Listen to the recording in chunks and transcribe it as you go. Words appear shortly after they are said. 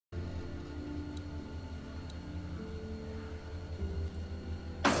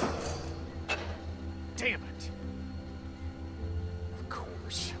Damn it. Of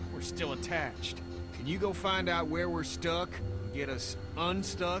course, we're still attached. Can you go find out where we're stuck and get us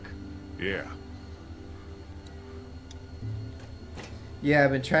unstuck? Yeah. Yeah, I've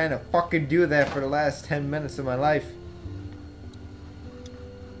been trying to fucking do that for the last 10 minutes of my life.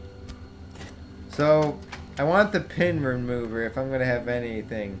 So, I want the pin remover if I'm gonna have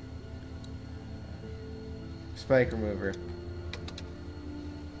anything. Spike remover.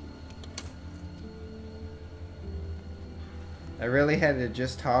 I really had to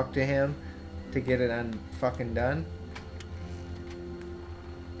just talk to him to get it fucking done.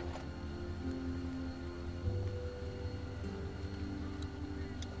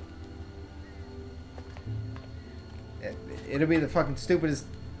 It'll be the fucking stupidest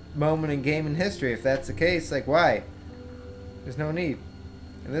moment in gaming history if that's the case. Like, why? There's no need.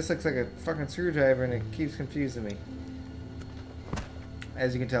 And this looks like a fucking screwdriver and it keeps confusing me.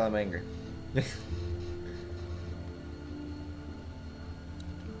 As you can tell, I'm angry.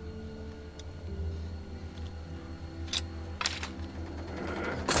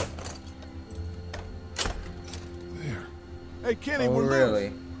 There. Hey, Kenny, Oh, we're really?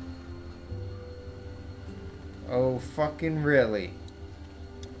 loose. Oh, fucking really?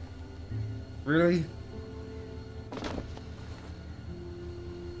 Really?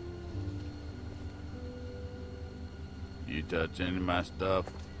 You touch any of my stuff?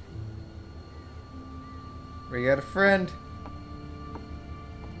 We got a friend.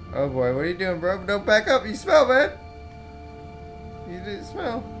 Oh boy, what are you doing, bro? Don't back up. You smell, man. You didn't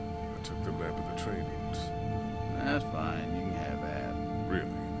smell. I took the map of the train routes. That's fine. You can have that.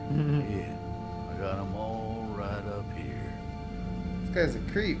 Really? Yeah. I got them all right up here. This guy's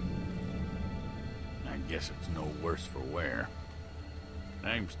a creep. I guess it's no worse for wear.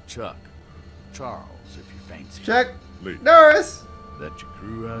 Name's Chuck. Charles, if you fancy. Chuck. Lee. Norris. That your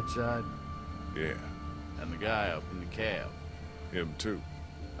crew outside? Yeah. And the guy up in the cab? Him too.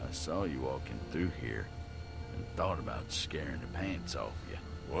 I saw you walking through here and thought about scaring the pants off you.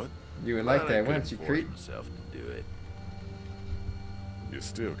 What? You would like But I that, wouldn't you, couldn't force creep? myself to do it. You're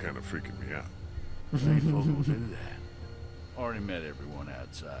still kind of freaking me out. Ain't folk will do that. Already met everyone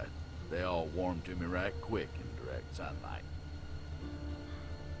outside. They all warmed to me right quick in direct sunlight.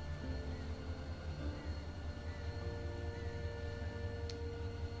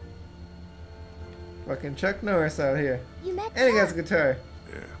 Fucking Chuck Norris out here. You met And he got Chuck. a guitar.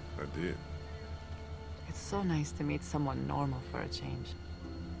 Yeah, I did. It's so nice to meet someone normal for a change.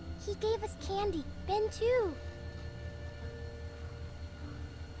 He gave us candy. Ben too.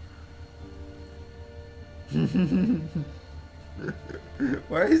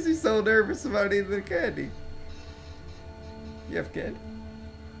 Why is he so nervous about eating the candy? You have candy?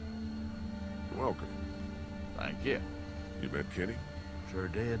 You're welcome. Thank you. You met Kenny? Sure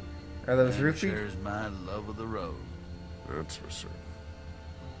did. Are those And roofied? shares my love of the road. That's for certain.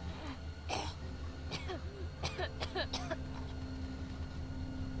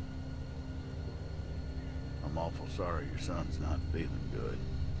 I'm awful sorry your son's not feeling good.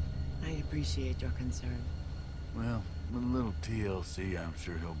 I appreciate your concern. Well, with a little TLC, I'm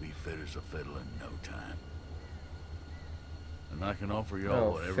sure he'll be fit as a fiddle in no time. And I can offer y'all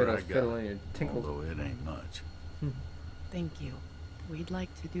Oh, whatever fiddle, I got, fiddle in your tinkles. although it ain't much. Thank you. We'd like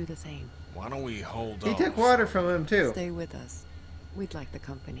to do the same. Why don't we hold He off? took water from him, too. Stay with us. We'd like the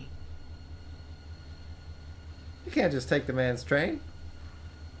company. You can't just take the man's train.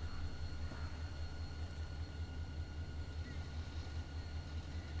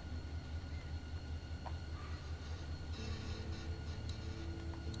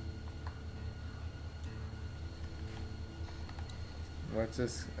 What's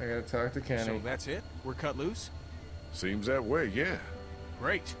this? I gotta talk to Kenny. So that's it? We're cut loose? Seems that way, yeah.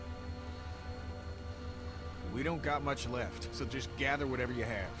 Great. We don't got much left, so just gather whatever you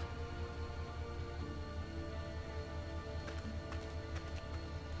have.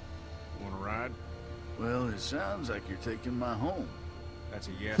 Want to ride? Well, it sounds like you're taking my home. That's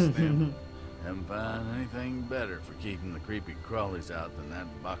a yes then. Haven't found anything better for keeping the creepy crawlies out than that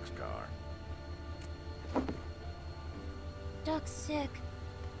boxcar. Duck's sick.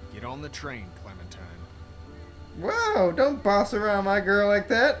 Get on the train, Clementine. Whoa, don't boss around my girl like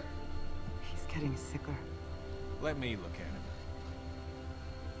that. He's getting sicker. Let me look at him.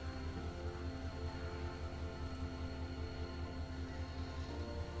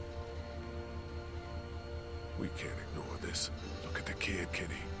 We can't ignore this. Look at the kid,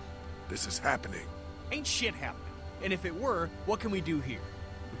 Kenny. This is happening. Ain't shit happening. And if it were, what can we do here?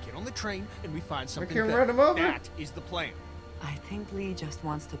 We get on the train and we find something can better. run him over? That is the plan. I think Lee just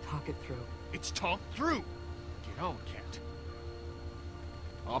wants to talk it through. It's talked through. Get on, Cat.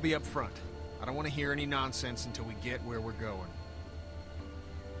 I'll be up front. I don't want to hear any nonsense until we get where we're going.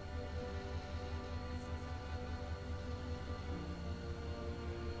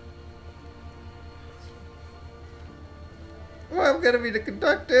 Well, I'm gonna be the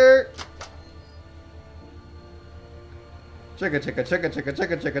conductor. Chicka chicka chicka chicka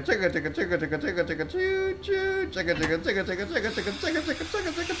chicka chicka chicka chicka chicka chicka chicka chicka choo choo chicka chicka chicka chicka chicka chicka chicka chicka chicka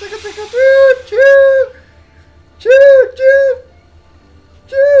chicka chicka chicka choo choo choo choo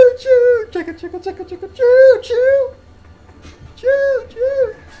choo choo chicka chicka chicka chicka choo choo choo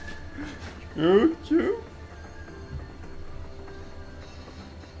choo choo choo.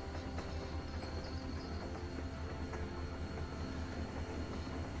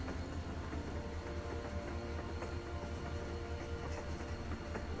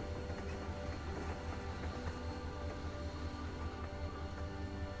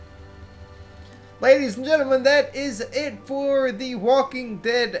 Ladies and gentlemen, that is it for The Walking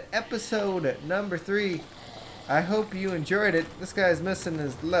Dead episode number 3. I hope you enjoyed it. This guy's missing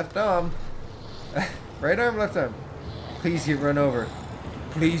his left arm. Right arm, left arm. Please get run over.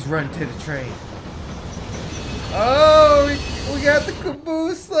 Please run to the train. Oh, we got the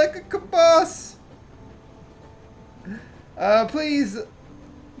caboose like a caboose. Please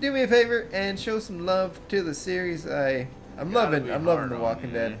do me a favor and show some love to the series. I'm loving The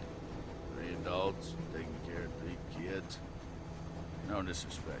Walking Dead. Adults taking care of 3 kids. No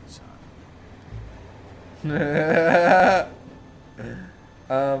disrespect, son.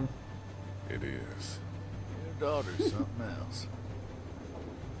 It is. Your daughter's something else.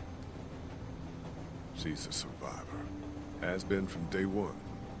 She's a survivor. Has been from day one.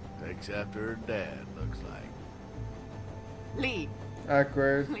 Takes after her dad, looks like. Lee,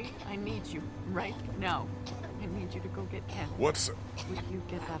 Awkward. Lee, I need you right now. I need you to go get Ken. What's it? Would you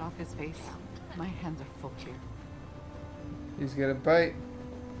get that off his face? My hands are full here. He's gonna bite.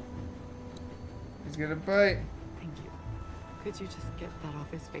 He's gonna bite. Thank you. Could you just get that off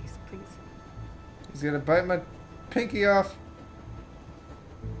his face, please? He's gonna bite my pinky off.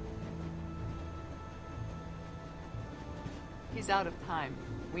 He's out of time.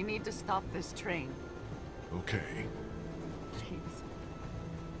 We need to stop this train. Okay. Please.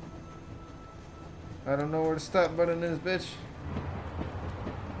 I don't know where the stop button is, bitch.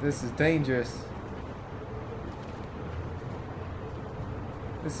 This is dangerous.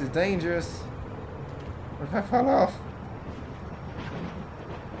 This is dangerous. What if I fall off?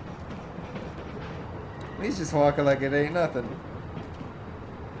 He's just walking like it ain't nothing.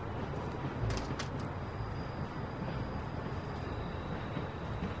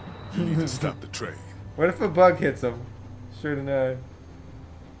 You need to stop the train. What if a bug hits him? Sure to know.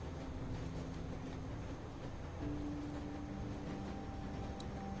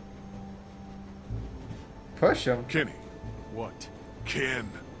 Push him. Kenny. What? Ken.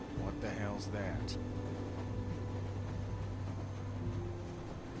 What the hell's that?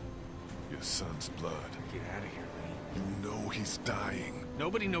 Your son's blood. Get out of here, Lee. You know he's dying.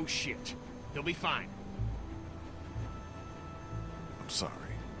 Nobody knows shit. He'll be fine. I'm sorry.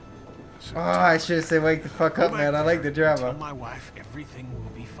 Oh, I should have said wake the fuck up, man. I like the Tell drama. my wife everything will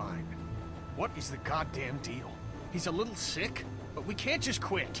be fine. What is the goddamn deal? He's a little sick, but we can't just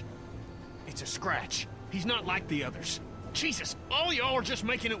quit. It's a scratch. He's not like the others. Jesus, all y'all are just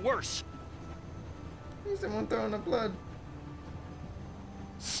making it worse. He's the one throwing the blood.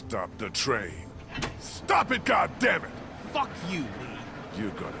 Stop the train. Stop it, goddammit! Fuck you, Lee.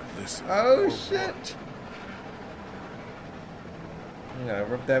 You're gonna listen. Oh, or shit. what? You gotta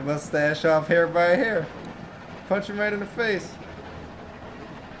rip that mustache off hair by hair. Punch him right in the face.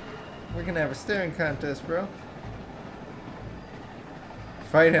 We can have a staring contest, bro.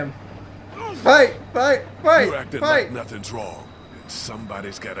 Fight him. Fight! Fight! Fight! You acting Fight! like nothing's wrong. And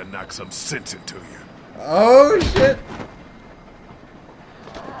somebody's gotta knock some sense into you. Oh shit!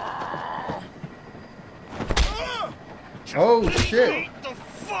 Oh shit! The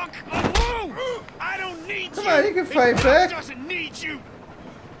fuck alone! I don't need Come you. on, you can fight back. Doesn't need you.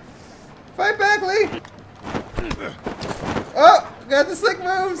 Fight back, Lee! Oh! Got the slick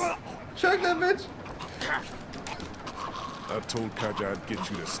moves! Choke that bitch! I told Kaja I'd get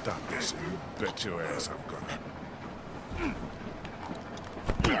you to stop this, and you bet your ass I'm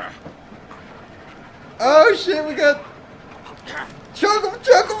gonna. Oh shit, we got... Choke him!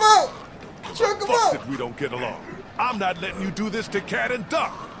 Choke him out! Choke him Fuck out! that we don't get along. I'm not letting you do this to Cat and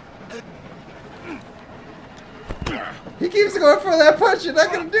Duck. He keeps going for that punch. You're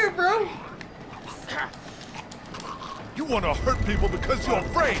not gonna do it, bro. You want to hurt people because you're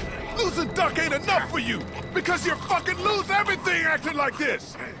afraid. Losing Duck ain't enough for you. Because you fucking lose everything acting like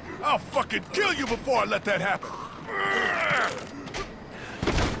this. I'll fucking kill you before I let that happen.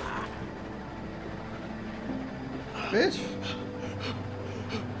 bitch.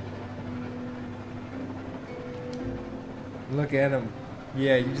 Look at him.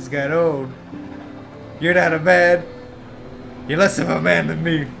 Yeah, you just got old. You're not a man. You're less of a man than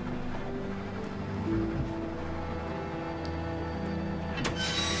me.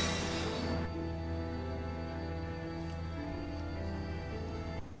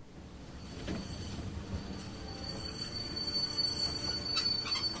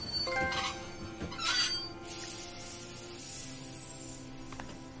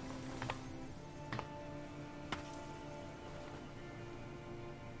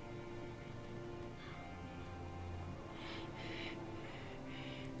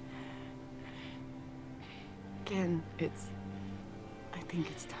 Again, I think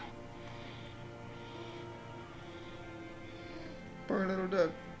it's time. Poor little duck.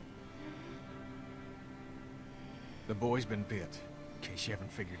 The boy's been bit, in case you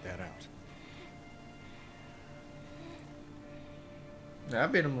haven't figured that out. Yeah, I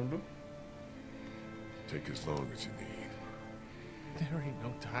bit him a little. Take as long as you need. There ain't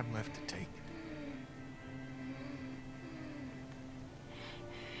no time left to take.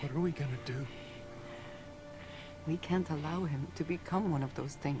 What are we gonna do? We can't allow him to become one of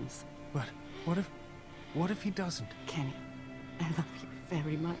those things. But what if he doesn't? Kenny, I love you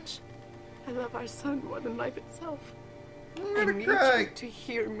very much. I love our son more than life itself. I'm I gonna need cry. you to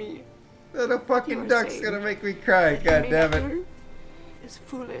hear me. Little fucking You are duck's saying gonna make me cry. God damn it. Maker is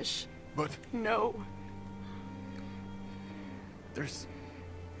foolish. But No. there's...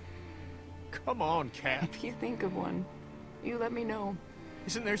 Come on, Cat. If you think of one, you let me know.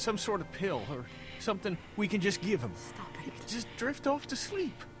 Isn't there some sort of pill or something we can just give him? Stop it. Just drift off to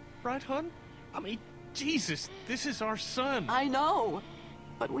sleep. Right, hun? I mean, Jesus, this is our son. I know,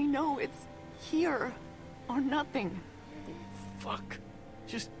 but we know it's here or nothing. Fuck.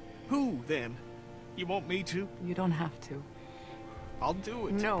 Just who, then? You want me to? You don't have to. I'll do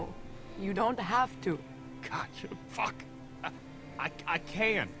it. No, you don't have to. Gotcha. Fuck. I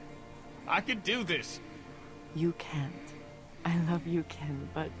can. I can do this. You can't. I love you, Ken,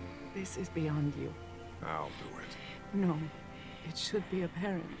 but this is beyond you. I'll do it. No, it should be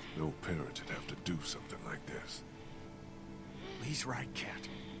apparent. No parent should have to do something like this. He's right, Cat.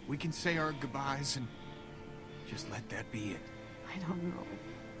 We can say our goodbyes and just let that be it. I don't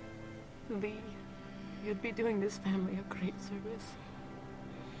know. Lee, you'd be doing this family a great service.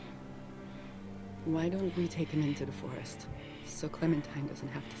 Why don't we take him into the forest, so Clementine doesn't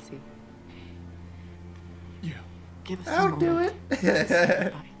have to see? Yeah. Give us I'll a do moment it. to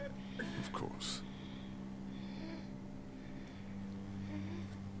say goodbye. Of course.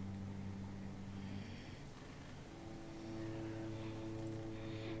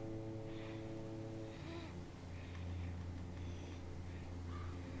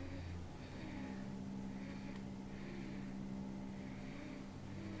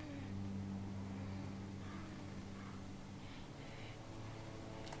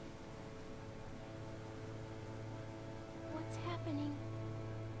 What's happening?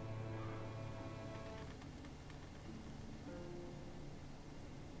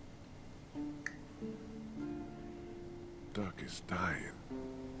 Duck is dying.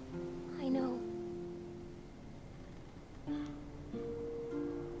 I know.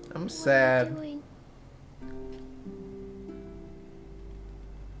 I'm What sad. am I doing?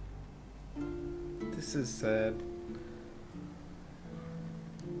 This is sad.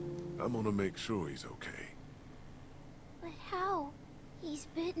 I'm gonna make sure he's okay. But how? He's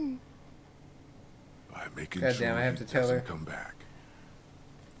bitten. By making God sure damn, I have he to tell her. doesn't come back.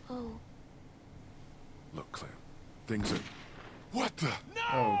 Oh. Look, Clem. Things are... What the...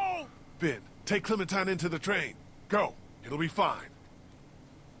 Oh. Ben, take Clementine into the train. Go. It'll be fine.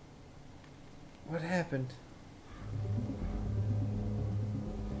 What happened?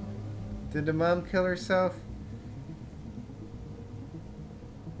 Did the mom kill herself?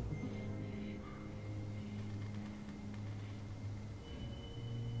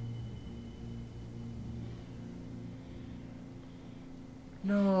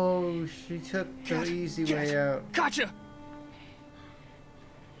 No, she took the Cat, easy Cat, way out. Gotcha!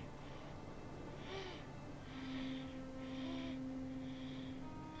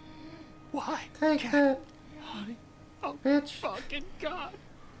 Why? Take Cat? that, Honey. Oh, bitch. fucking God.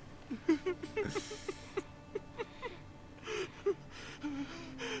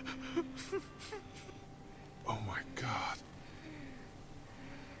 Oh my God.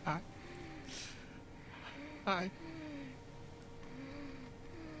 I...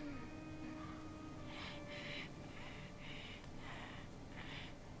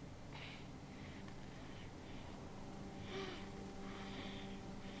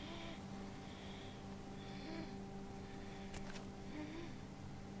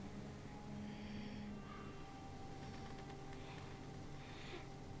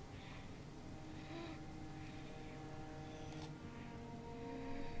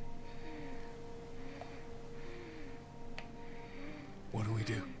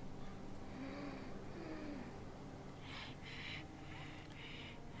 we do?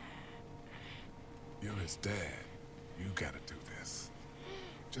 You're his dad. You gotta do this.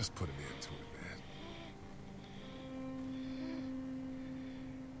 Just put him into it, man.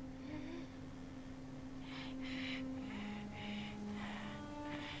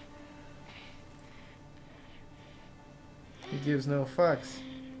 He gives no fucks.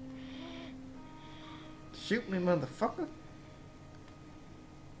 Shoot me, motherfucker.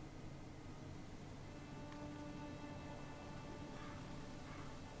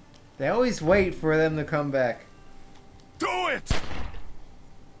 They always wait for them to come back. Do it!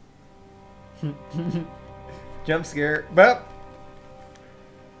 Jump scare. But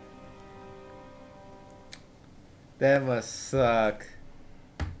that must suck.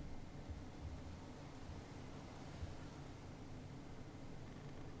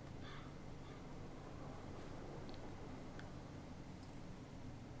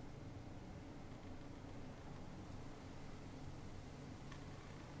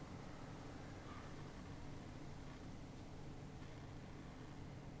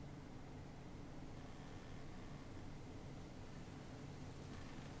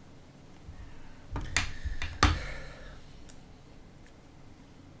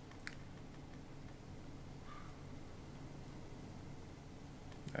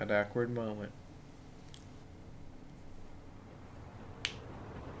 That awkward moment.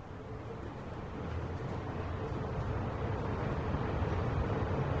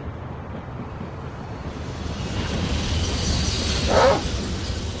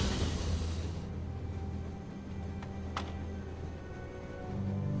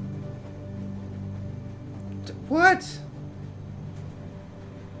 What?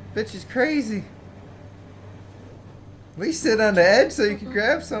 Bitch is crazy. At least sit on the edge so you can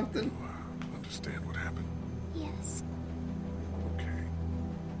grab something. Understand what happened? Yes, Okay.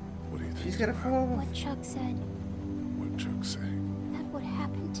 What do you think? She's gotta follow. what Chuck said. What Chuck say? That what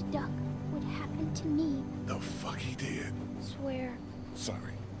happened to Duck would happen to me. The fuck he did? Swear. Sorry.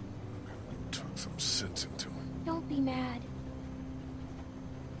 I took some sense into him. Don't be mad.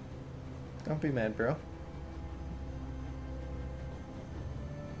 Don't be mad, bro.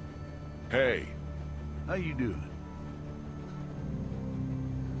 Hey. How you doing?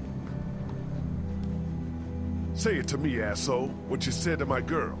 Say it to me, asshole. What you said to my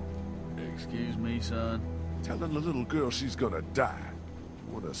girl. Excuse me, son? Telling the little girl she's gonna die.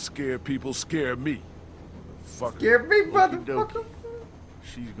 Wanna scare people, scare me. Fuck. Scare me, Okey-dokey. motherfucker.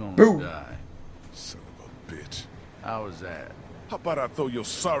 She's gonna Boom. die. Son of a bitch. How was that? How about I throw your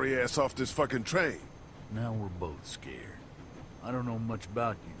sorry ass off this fucking train? Now we're both scared. I don't know much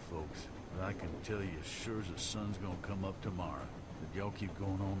about you folks, but I can tell you as sure as the sun's gonna come up tomorrow that y'all keep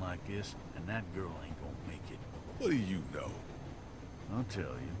going on like this, and that girl ain't gonna make it. What do you know? I'll tell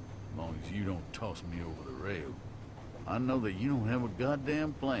you, as long as you don't toss me over the rail. I know that you don't have a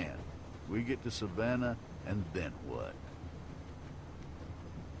goddamn plan. We get to Savannah, and then what?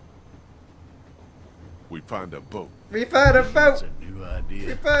 We find a boat. We found a That's boat. a new We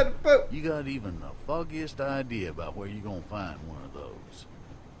idea. found a boat. You got even the foggiest idea about where you're gonna find one of those.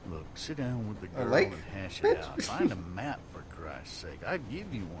 Look, sit down with the A girl lake? and hash it Bitch. out. Find a map, for Christ's sake. I'd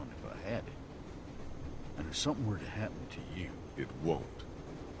give you one if I had it. And if something were to happen to you, It won't.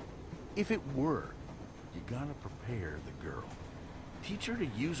 if it were, you gotta prepare the girl. Teach her to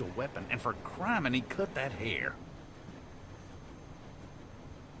use a weapon, and for criminy, cut that hair.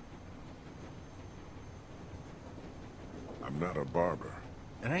 I'm not a barber.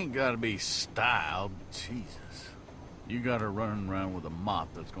 It ain't gotta be styled, Jesus. You got her running around with a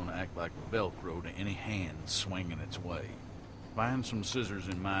mop that's gonna act like Velcro to any hand swinging its way. Find some scissors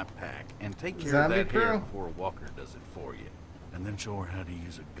in my pack and take care Zombie of that hair Pro? before Walker does it for you. And then show her how to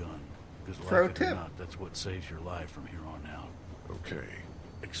use a gun. Because Pro like it or tip. not, that's what saves your life from here on out. Okay.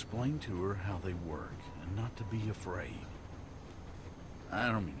 Explain to her how they work and not to be afraid. I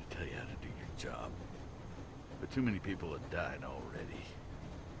don't mean to tell you how to do your job, but too many people have died already.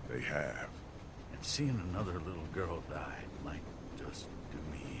 They have. And seeing another little girl die might just do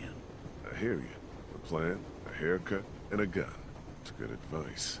me in. I hear you. A plan, a haircut, and a gun. It's good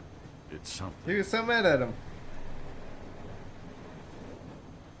advice. It's something. He was so mad at him.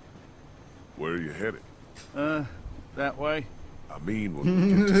 Where are you headed? That way? I mean,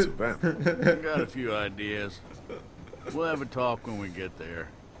 when we get to Savannah. Got a few ideas. We'll have a talk when we get there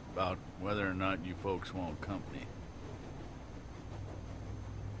about whether or not you folks want company.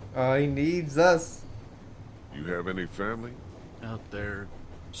 Oh, he needs us. You have any family? Out there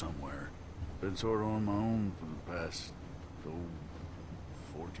somewhere. Been sort of on my own for the past,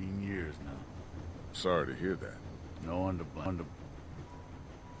 14 years now. Sorry to hear that. No one to blame.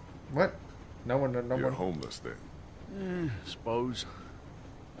 What? No one. No You're one. homeless then. Suppose.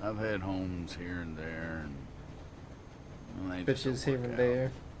 I've had homes here and there, and they just Bitches don't here work and out,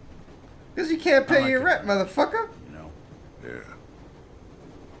 there. Because you can't pay I your like rent, motherfucker. You know, Yeah.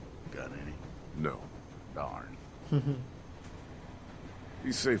 got any? No. Darn.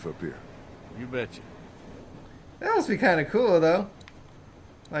 He's safe up here. You betcha. That must be kind of cool, though.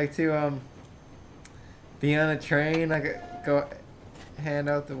 Like to be on a train, like go hand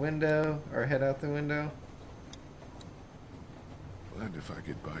out the window or head out the window. Mind if I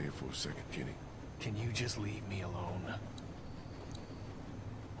get by you for a second, Kenny? Can you just leave me alone?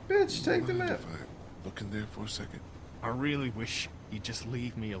 Bitch, take the Mind map. if I look in there for a second? I really wish you'd just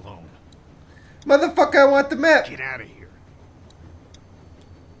leave me alone. Motherfucker, I want the map. Get out of here.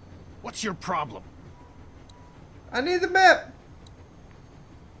 What's your problem? I need the map.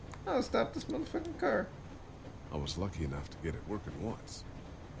 Oh, stop this motherfucking car. I was lucky enough to get it working once.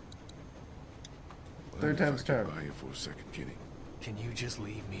 Third Mind time's if I get charm. by you for a second, Kenny? Can you just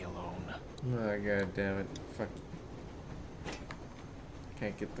leave me alone? Oh, god damn it. Fuck.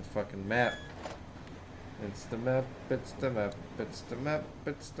 Can't get the fucking map. It's the map, it's the map, it's the map,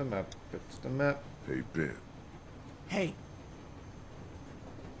 it's the map, it's the map. Hey, Ben. Hey,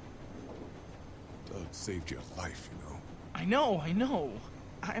 Doug saved your life, you know. I know.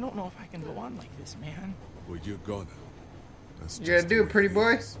 I don't know if I can go on like this, man. Well, you're gonna. That's You gotta just the do it, way pretty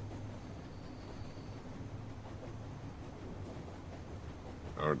boy. is.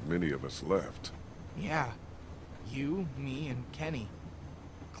 Aren't many of us left. Yeah. You, me, and Kenny.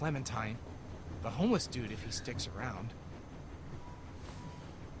 Clementine. The homeless dude if he sticks around.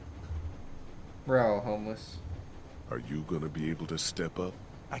 We're all homeless. Are you gonna be able to step up?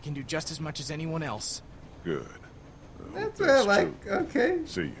 I can do just as much as anyone else. Good. I hope That's like, true. okay.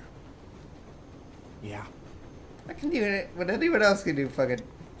 See you. Yeah. I can do it. What anyone else can do, fucking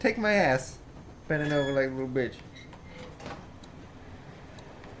take my ass. Bending over like a little bitch.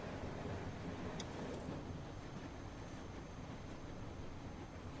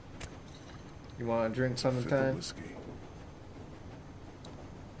 You want to drink Fifth of sometime? whiskey.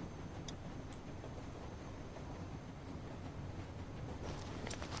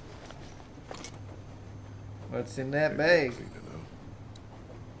 What's in that Hey, bag? clean enough.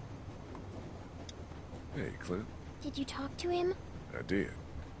 Hey, Clint. Did you talk to him? I did.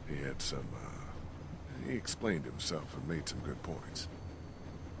 He had some, he explained himself and made some good points.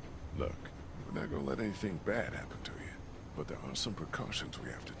 Look, we're not gonna let anything bad happen to you, but there are some precautions we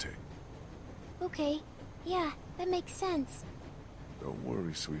have to take. Okay. Yeah, that makes sense. Don't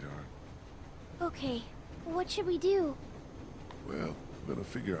worry, sweetheart. Okay. What should we do? Well, we're gonna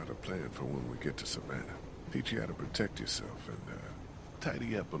figure out a plan for when we get to Savannah. Teach you how to protect yourself and,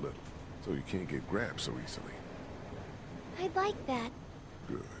 tidy up a little, so you can't get grabbed so easily. I'd like that.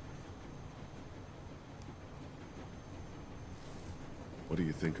 Good. What do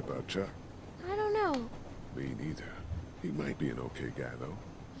you think about Chuck? I don't know. Me neither. He might be an okay guy, though.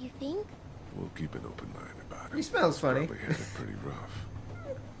 You think? We'll keep an open mind about him. He smells funny. Probably had it pretty rough.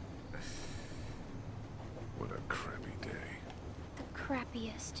 What a crappy day. The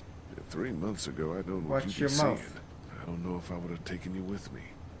crappiest. If 3 months ago I'd known what Watch you'd your be mouth. seeing, I don't know if I would have taken you with me.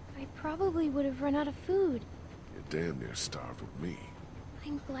 I probably would have run out of food. You're damn near starved with me.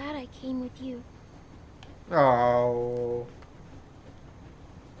 I'm glad I came with you. Oh.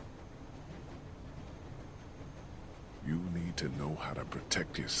 You need to know how to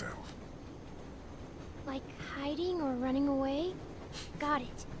protect yourself. Like hiding or running away? Got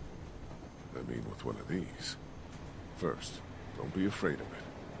it. I mean, with one of these. First, don't be afraid of it.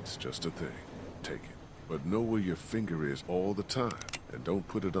 It's just a thing. Take it. But know where your finger is all the time. And don't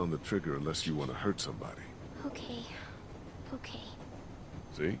put it on the trigger unless you want to hurt somebody. Okay. Okay.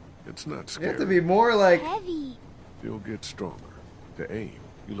 See? It's not You scary. have to be more like. Heavy. You'll get stronger. To aim,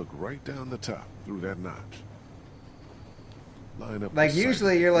 you look right down the top through that notch. Line up Like, the sight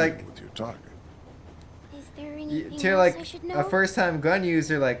usually you're aim like- with your target. Is there anything To else like I should know? a first time gun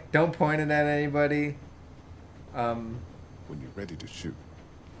user, like, don't point it at anybody. When you're ready to shoot,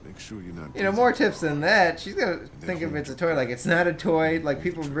 make sure you're not. You know, breathing more too tips hard. than that. She's gonna then think if hold it's a your toy. Like, breath. it's not a toy. Like,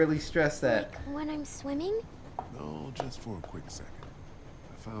 people really stress that. Like when I'm swimming? No, just for a quick second.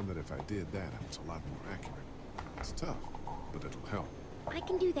 I found that if I did that, I was a lot more accurate. It's tough, but it'll help. I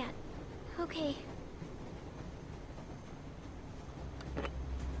can do that. Okay.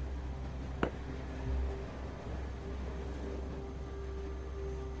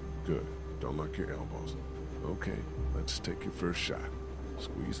 Good. Don't lock your elbows. Okay, let's take your first shot.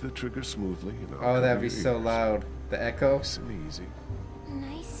 Squeeze the trigger smoothly, and I'll Oh, cover that'd be your so ears. loud. The echo. Nice and easy.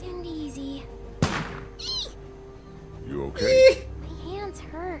 Nice and easy. You okay? My hands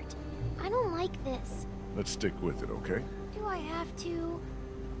hurt. I don't like this. Let's stick with it, okay? Do I have to?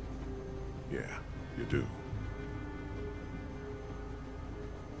 Yeah, you do.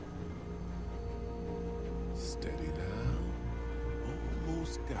 Steady now.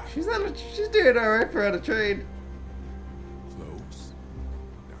 Almost got it. She's doing alright for on a train. Close.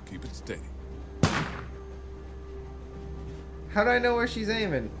 Now keep it steady. How do I know where she's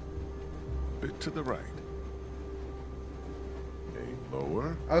aiming? A bit to the right. Aim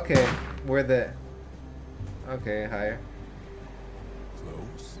lower. Okay, where the... Okay, higher.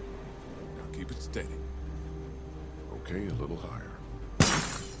 Close. Now keep it steady. Okay, a little higher.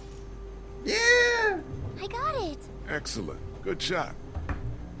 Yeah! I got it. Excellent. Good shot.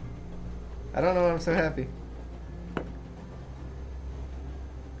 I don't know why I'm so happy.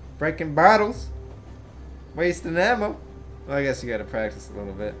 Breaking bottles. Wasting ammo. Well, I guess you gotta practice a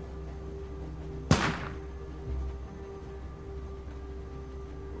little bit.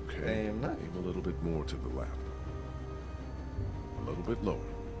 Okay. Aim left. Aim a little bit more to the left. A little bit lower.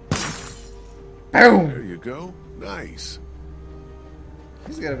 There Boom! you go. Nice.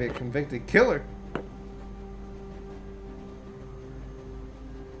 He's gotta be a convicted killer.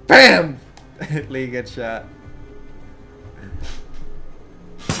 BAM! Lee gets shot.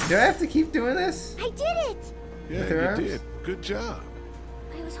 Do I have to keep doing this? I did it. Yeah, With her you arms? did. Good job.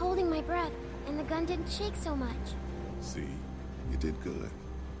 I was holding my breath, and the gun didn't shake so much. See, you did good.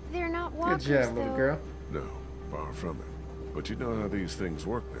 They're not Good walkers, job, little though. girl. No, far from it. But you know how these things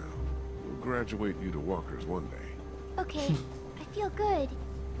work now. We'll graduate you to walkers one day. Okay, I feel good.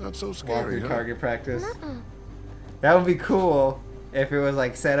 Not so scary, Walker huh? target practice. Uh-uh. That would be cool if it was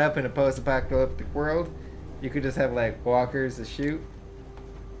like set up in a post-apocalyptic world. You could just have like walkers to shoot.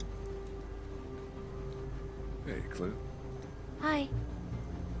 Hey, Clint. Hi.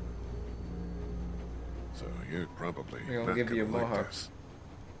 So you're probably We're gonna not give you a gonna like mohawk. this.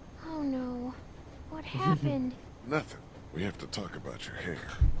 Oh no. What happened? Nothing. We have to talk about your hair.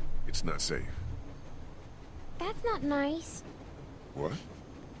 It's not safe. That's not nice. What?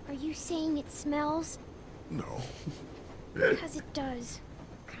 Are you saying it smells? No. Because it does.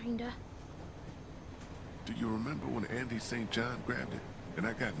 Kinda. Do you remember when Andy St. John grabbed it and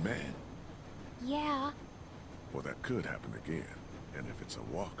I got mad? Yeah. Well, that could happen again. And if it's a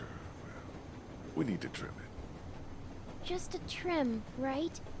walker, well, we need to trim it. Just a trim,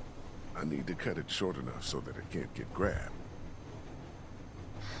 right? I need to cut it short enough so that it can't get grabbed.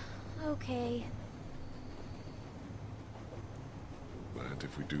 Okay. Mind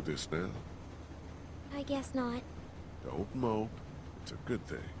if we do this now? I guess not. Don't mope. It's a good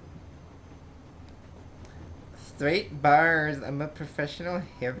thing. Straight bars. I'm a professional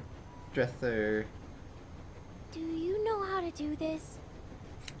hairdresser. Do you know how to do this?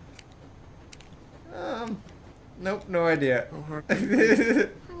 Nope, no idea. Oh, her-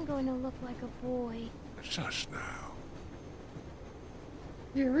 I'm going to look like a boy. Shush now.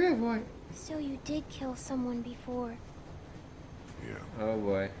 You're a real boy. So you did kill someone before. Yeah. Oh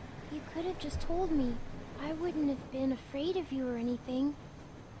boy. You could have just told me. I wouldn't have been afraid of you or anything.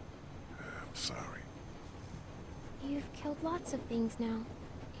 I'm sorry. You've killed lots of things now.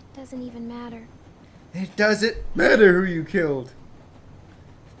 It doesn't even matter. It doesn't matter who you killed.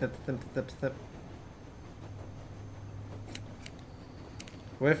 Step, step, step, step.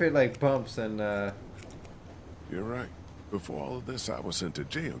 What if it like bumps and You're right. Before all of this, I was sent to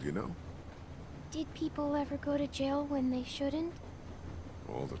jail, you know? Did people ever go to jail when they shouldn't?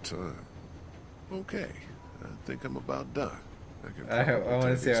 All the time. Okay. I think I'm about done. I can I probably wanna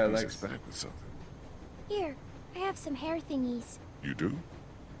tie see these how it pieces looks. back with something. Here, I have some hair thingies. You do?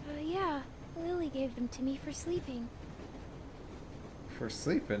 Yeah, Lily gave them to me for sleeping. for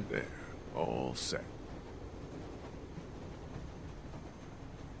sleeping? There. All set.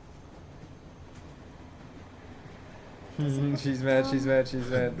 She's mad, she's mad, she's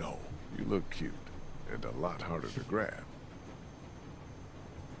mad. No. You look cute. And a lot harder to grab.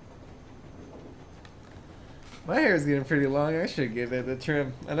 My hair is getting pretty long. I should get it a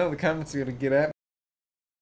trim. I know the comments are gonna get at me.